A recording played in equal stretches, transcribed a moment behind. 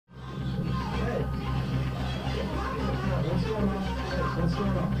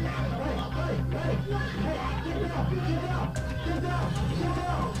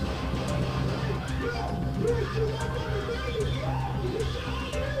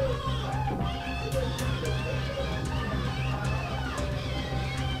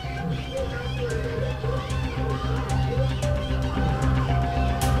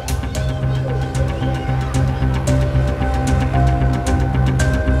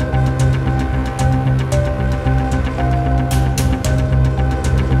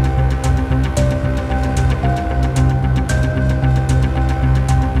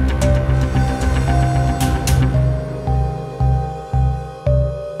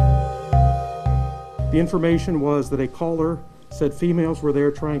The information was that a caller said females were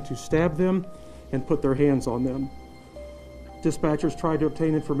there trying to stab them and put their hands on them. Dispatchers tried to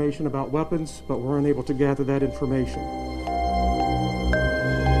obtain information about weapons, but were unable to gather that information.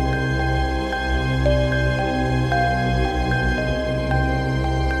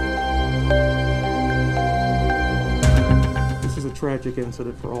 This is a tragic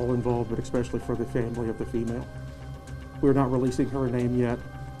incident for all involved, but especially for the family of the female. We're not releasing her name yet.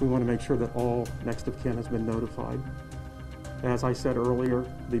 We want to make sure that all next of kin has been notified. As I said earlier,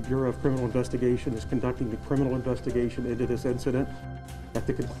 the Bureau of Criminal Investigation is conducting the criminal investigation into this incident. At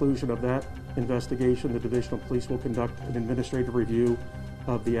the conclusion of that investigation, the Division of Police will conduct an administrative review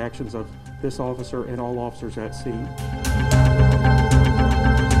of the actions of this officer and all officers at scene.